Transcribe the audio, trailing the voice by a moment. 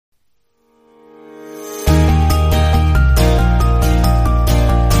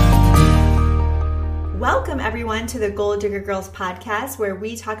everyone, to the Goal Digger Girls podcast, where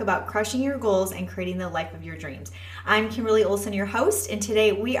we talk about crushing your goals and creating the life of your dreams. I'm Kimberly Olson, your host, and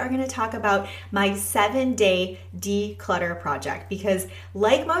today we are going to talk about my 7-day declutter project because,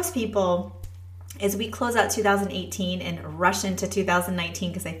 like most people, as we close out 2018 and rush into 2019,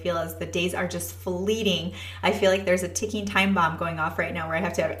 because I feel as the days are just fleeting, I feel like there's a ticking time bomb going off right now where I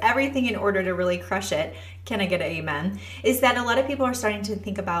have to have everything in order to really crush it. Can I get an amen? Is that a lot of people are starting to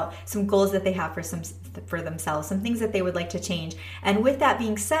think about some goals that they have for themselves, some things that they would like to change. And with that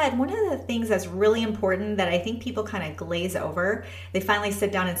being said, one of the things that's really important that I think people kind of glaze over, they finally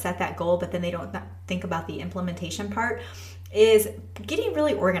sit down and set that goal, but then they don't think about the implementation part, is getting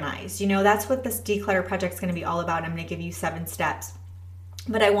really organized. You know, that's what this declutter project is going to be all about. I'm going to give you 7 steps.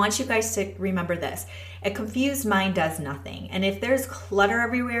 But I want you guys to remember this. A confused mind does nothing. And if there's clutter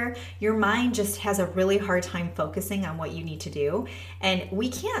everywhere, your mind just has a really hard time focusing on what you need to do. And we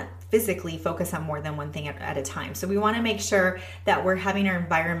can't physically focus on more than one thing at a time. So we want to make sure that we're having our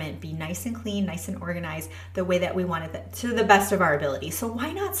environment be nice and clean, nice and organized, the way that we want it, to the best of our ability. So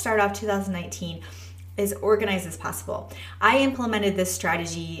why not start off 2019 as organized as possible? I implemented this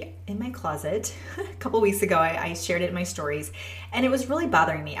strategy in my closet a couple weeks ago. I shared it in my stories, and it was really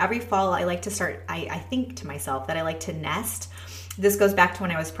bothering me. Every fall, I like to start, I think to myself that I like to nest. This goes back to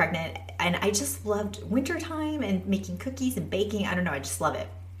when I was pregnant, and I just loved wintertime and making cookies and baking. I don't know, I just love it.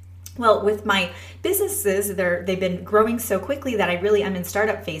 Well, with my businesses, they've been growing so quickly that I really am in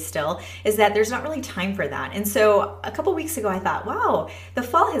startup phase still, is that there's not really time for that. And so a couple weeks ago, I thought, wow, the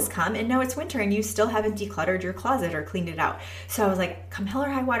fall has come and now it's winter and you still haven't decluttered your closet or cleaned it out. So I was like, come hell or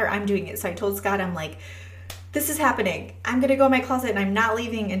high water, I'm doing it. So I told Scott, I'm like, this is happening. I'm going to go in my closet and I'm not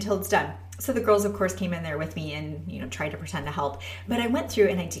leaving until it's done. So the girls, of course, came in there with me and, tried to pretend to help. But I went through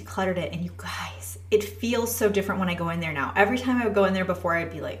and I decluttered it. And you guys, it feels so different when I go in there now. Every time I would go in there before,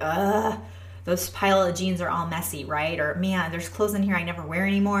 I'd be like, those pile of jeans are all messy, right? Or man, there's clothes in here I never wear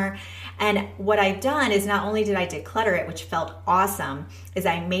anymore. And what I've done is not only did I declutter it, which felt awesome, is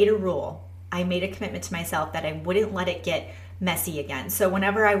I made a rule. I made a commitment to myself that I wouldn't let it get messy again. So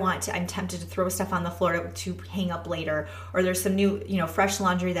whenever I'm tempted to throw stuff on the floor to hang up later, or there's some new, fresh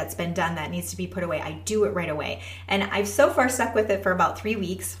laundry that's been done that needs to be put away, I do it right away. And I've so far stuck with it for about 3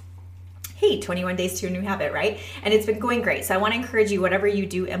 weeks. Hey, 21 days to a new habit, right? And it's been going great. So I want to encourage you, whatever you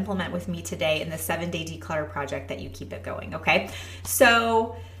do implement with me today in the 7-day declutter project, that you keep it going, okay?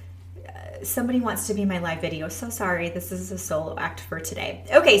 So somebody wants to be my live video. So sorry, this is a solo act for today.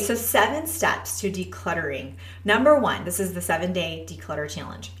 Okay, so 7 steps to decluttering. Number 1, this is the 7-day declutter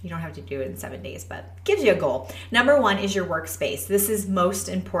challenge. You don't have to do it in 7 days, but it gives you a goal. Number 1 is your workspace. This is most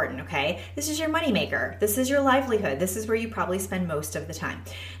important, okay? This is your moneymaker. This is your livelihood. This is where you probably spend most of the time.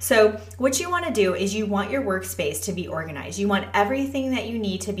 So what you want to do is you want your workspace to be organized. You want everything that you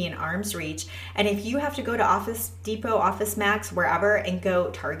need to be in arm's reach. And if you have to go to Office Depot, Office Max, wherever, and go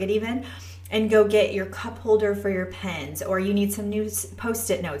Target even, and go get your cup holder for your pens, or you need some new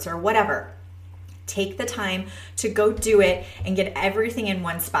Post-it notes or whatever, take the time to go do it and get everything in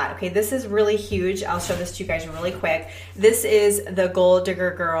one spot. Okay, this is really huge. I'll show this to you guys really quick. This is the Goal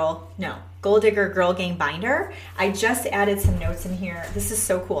Digger Girl Gang binder. I just added some notes in here. This is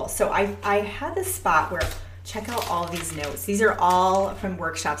so cool. So I had this spot where, check out all these notes. These are all from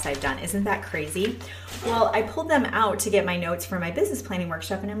workshops I've done. Isn't that crazy? Well, I pulled them out to get my notes for my business planning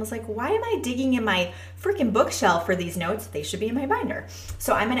workshop, and I was like, why am I digging in my freaking bookshelf for these notes? They should be in my binder.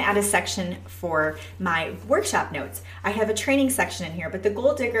 So I'm going to add a section for my workshop notes. I have a training section in here, but the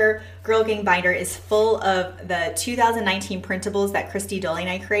Goal Digger Girl Gang binder is full of the 2019 printables that Christy Dolly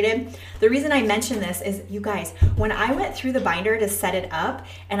and I created. The reason I mention this is, you guys, when I went through the binder to set it up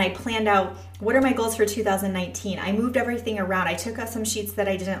and I planned out what are my goals for 2019, I moved everything around. I took out some sheets that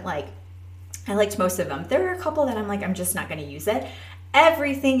I didn't like. I liked most of them. There were a couple that I'm like, I'm just not going to use it.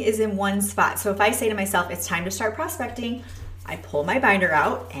 Everything is in one spot. So if I say to myself, it's time to start prospecting, I pull my binder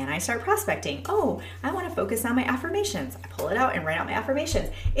out and I start prospecting. Oh, I want to focus on my affirmations. I pull it out and write out my affirmations.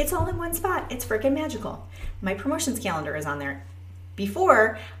 It's all in one spot. It's freaking magical. My promotions calendar is on there.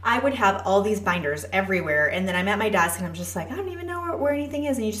 Before, I would have all these binders everywhere, and then I'm at my desk and I'm just like, I don't even know where anything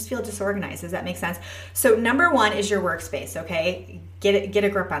is, and you just feel disorganized. Does that make sense? So number 1 is your workspace, okay? Get a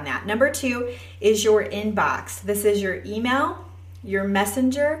grip on that. Number 2 is your inbox. This is your email, your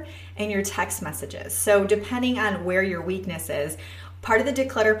messenger, and your text messages. So depending on where your weakness is, part of the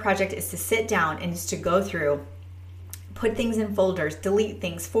declutter project is to sit down and is to go through, Put things in folders, delete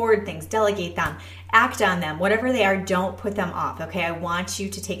things, forward things, delegate them, act on them, whatever they are, don't put them off, okay? I want you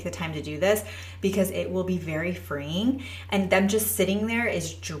to take the time to do this because it will be very freeing, and them just sitting there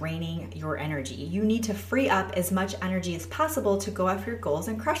is draining your energy. You need to free up as much energy as possible to go after your goals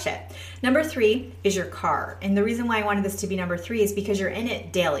and crush it. Number 3 is your car, and the reason why I wanted this to be number 3 is because you're in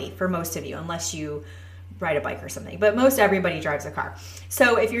it daily for most of you, unless you ride a bike or something, but most everybody drives a car.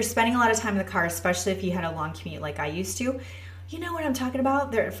 So if you're spending a lot of time in the car, especially if you had a long commute like I used to, you know what I'm talking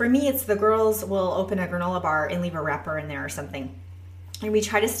about? For me, it's the girls will open a granola bar and leave a wrapper in there or something. And we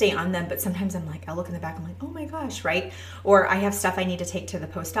try to stay on them, but sometimes I'm like, I look in the back, I'm like, oh my gosh, right? Or I have stuff I need to take to the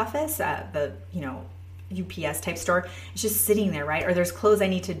post office, the UPS type store. It's just sitting there, right? Or there's clothes I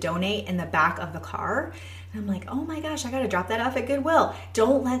need to donate in the back of the car. And I'm like, oh my gosh, I got to drop that off at Goodwill.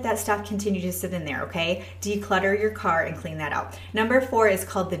 Don't let that stuff continue to sit in there, okay? Declutter your car and clean that out. Number 4 is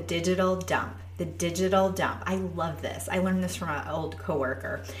called the digital dump. The digital dump. I love this. I learned this from an old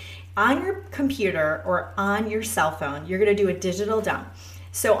coworker. On your computer or on your cell phone, you're going to do a digital dump.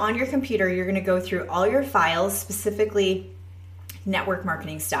 So on your computer, you're going to go through all your files, specifically network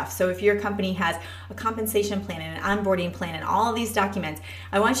marketing stuff. So if your company has a compensation plan and an onboarding plan and all of these documents,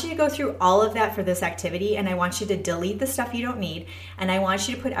 I want you to go through all of that for this activity, and I want you to delete the stuff you don't need, and I want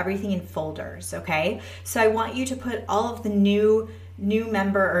you to put everything in folders, okay? So I want you to put all of the new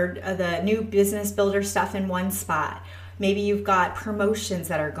member or the new business builder stuff in one spot. Maybe you've got promotions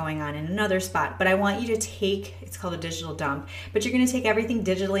that are going on in another spot, but I want you to take, it's called a digital dump, but you're going to take everything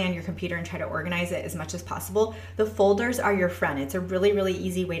digitally on your computer and try to organize it as much as possible. The folders are your friend. It's a really, really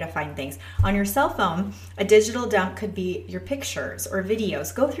easy way to find things. On your cell phone, a digital dump could be your pictures or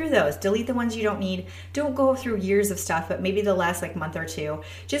videos. Go through those, delete the ones you don't need. Don't go through years of stuff, but maybe the last month or two.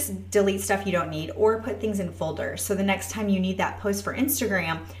 Just delete stuff you don't need or put things in folders. So the next time you need that post for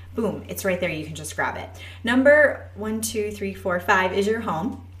Instagram, boom, it's right there. You can just grab it. Number 1, 2, 3, 4, 5 is your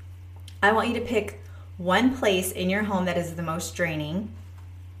home. I want you to pick one place in your home that is the most draining,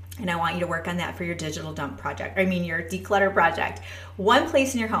 and I want you to work on that for your digital dump project. Your declutter project. One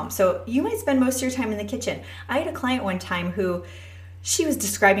place in your home. So you might spend most of your time in the kitchen. I had a client one time who she was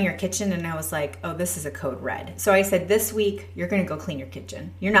describing her kitchen, and I was like, oh, this is a code red. So I said, this week, you're going to go clean your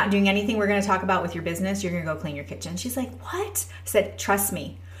kitchen. You're not doing anything we're going to talk about with your business. You're going to go clean your kitchen. She's like, what? I said, trust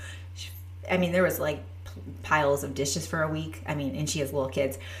me. There was piles of dishes for a week. And she has little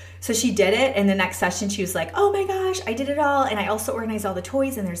kids. So she did it. And the next session, she was like, oh my gosh, I did it all. And I also organized all the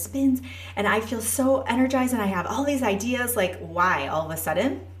toys and there's bins. And I feel so energized and I have all these ideas. Why all of a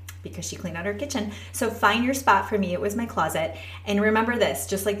sudden? Because she cleaned out her kitchen. So find your spot. For me, it was my closet. And remember this,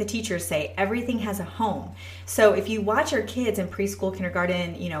 just like the teachers say, everything has a home. So if you watch your kids in preschool,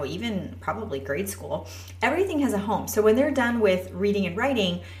 kindergarten, even probably grade school, everything has a home. So when they're done with reading and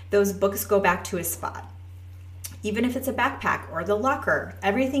writing, those books go back to a spot. Even if it's a backpack or the locker,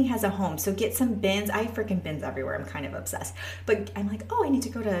 everything has a home. So get some bins. I have freaking bins everywhere. I'm kind of obsessed. But I'm like, oh, I need to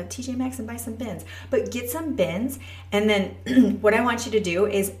go to TJ Maxx and buy some bins. But get some bins. And then what I want you to do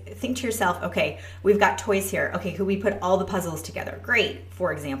is think to yourself, okay, we've got toys here. Okay, could we put all the puzzles together? Great,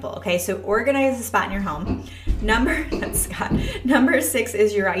 for example. Okay, so organize a spot in your home. Number 6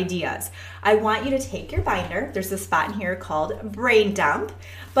 is your ideas. I want you to take your binder. There's a spot in here called brain dump,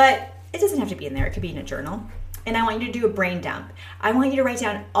 but it doesn't have to be in there. It could be in a journal. And I want you to do a brain dump. I want you to write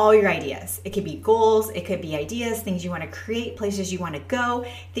down all your ideas. It could be goals, it could be ideas, things you want to create, places you want to go,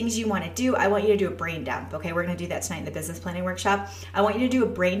 things you want to do. I want you to do a brain dump, okay? We're going to do that tonight in the business planning workshop. I want you to do a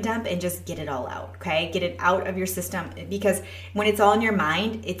brain dump and just get it all out, okay? Get it out of your system, because when it's all in your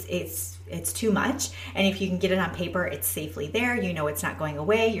mind, it's too much. And if you can get it on paper, it's safely there. You know it's not going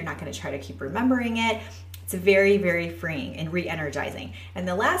away. You're not going to try to keep remembering it. It's very, very freeing and re-energizing. And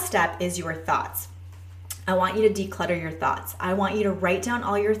the last step is your thoughts. I want you to declutter your thoughts. I want you to write down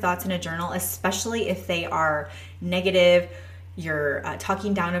all your thoughts in a journal, especially if they are negative. You're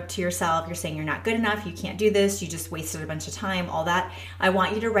talking down up to yourself. You're saying you're not good enough. You can't do this. You just wasted a bunch of time, all that. I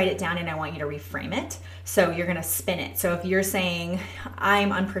want you to write it down and I want you to reframe it. So you're going to spin it. So if you're saying,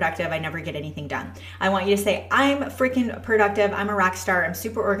 I'm unproductive, I never get anything done, I want you to say, I'm freaking productive. I'm a rock star. I'm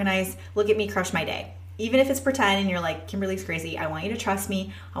super organized. Look at me crush my day. Even if it's pretend and you're like, Kimberly's crazy, I want you to trust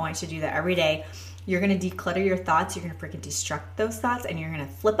me. I want you to do that every day. You're going to declutter your thoughts. You're going to freaking destruct those thoughts and you're going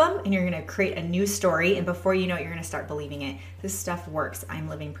to flip them and you're going to create a new story. And before you know it, you're going to start believing it. This stuff works. I'm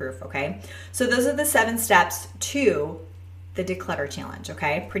living proof, okay? So those are the 7 steps to the declutter challenge,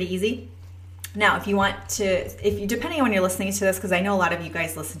 okay? Pretty easy. Now, depending on when you're listening to this, because I know a lot of you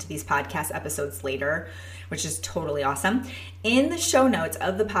guys listen to these podcast episodes later, which is totally awesome. In the show notes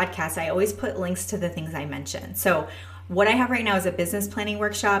of the podcast, I always put links to the things I mentioned. So What I have right now is a business planning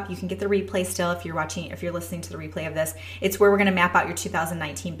workshop. You can get the replay still if you're listening to the replay of this. It's where we're going to map out your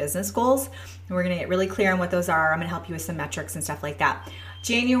 2019 business goals. And we're going to get really clear on what those are. I'm going to help you with some metrics and stuff like that.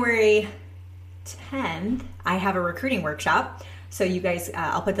 January 10th, I have a recruiting workshop. So you guys,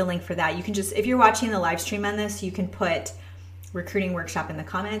 I'll put the link for that. You can just, if you're watching the live stream on this, you can put recruiting workshop in the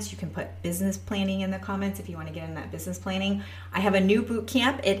comments. You can put business planning in the comments if you want to get in that business planning. I have a new boot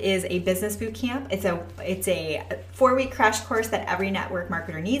camp. It is a business boot camp. It's a 4-week crash course that every network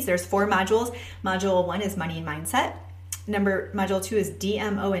marketer needs. There's 4 modules. Module 1 is money and mindset. Module 2 is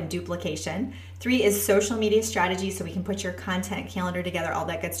DMO and duplication. 3 is social media strategy, so we can put your content calendar together, all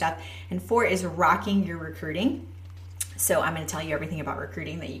that good stuff. And 4 is rocking your recruiting. So I'm going to tell you everything about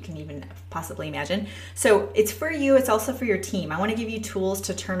recruiting that you can even possibly imagine. So it's for you. It's also for your team. I want to give you tools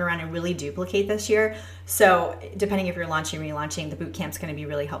to turn around and really duplicate this year. So depending if you're launching or relaunching, the bootcamp's going to be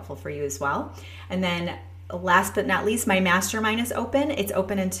really helpful for you as well. And then last but not least, my mastermind is open. It's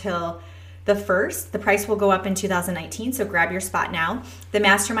open until the 1st. The price will go up in 2019, so grab your spot now. The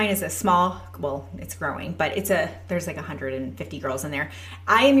mastermind is a small, well, it's growing, but there's like 150 girls in there.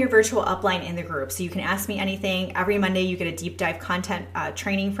 I am your virtual upline in the group, so you can ask me anything. Every Monday, you get a deep dive content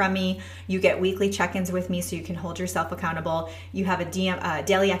training from me. You get weekly check-ins with me, so you can hold yourself accountable. You have a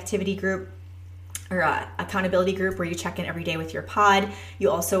daily activity group, or accountability group where you check in every day with your pod.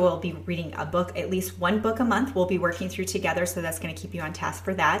 You also will be reading a book, at least one book a month. We'll be working through together, so that's going to keep you on task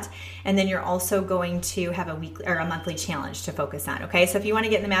for that. And then you're also going to have a weekly or a monthly challenge to focus on. Okay, so if you want to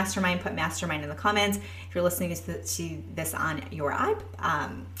get in the mastermind, put mastermind in the comments. If you're listening to this on your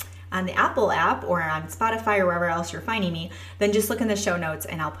on the Apple app or on Spotify or wherever else you're finding me, then just look in the show notes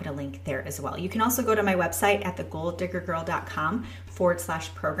and I'll put a link there as well. You can also go to my website at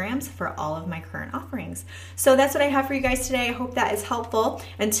thegoaldiggergirl.com/programs for all of my current offerings. So that's what I have for you guys today. I hope that is helpful.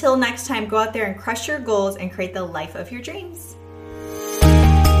 Until next time, go out there and crush your goals and create the life of your dreams.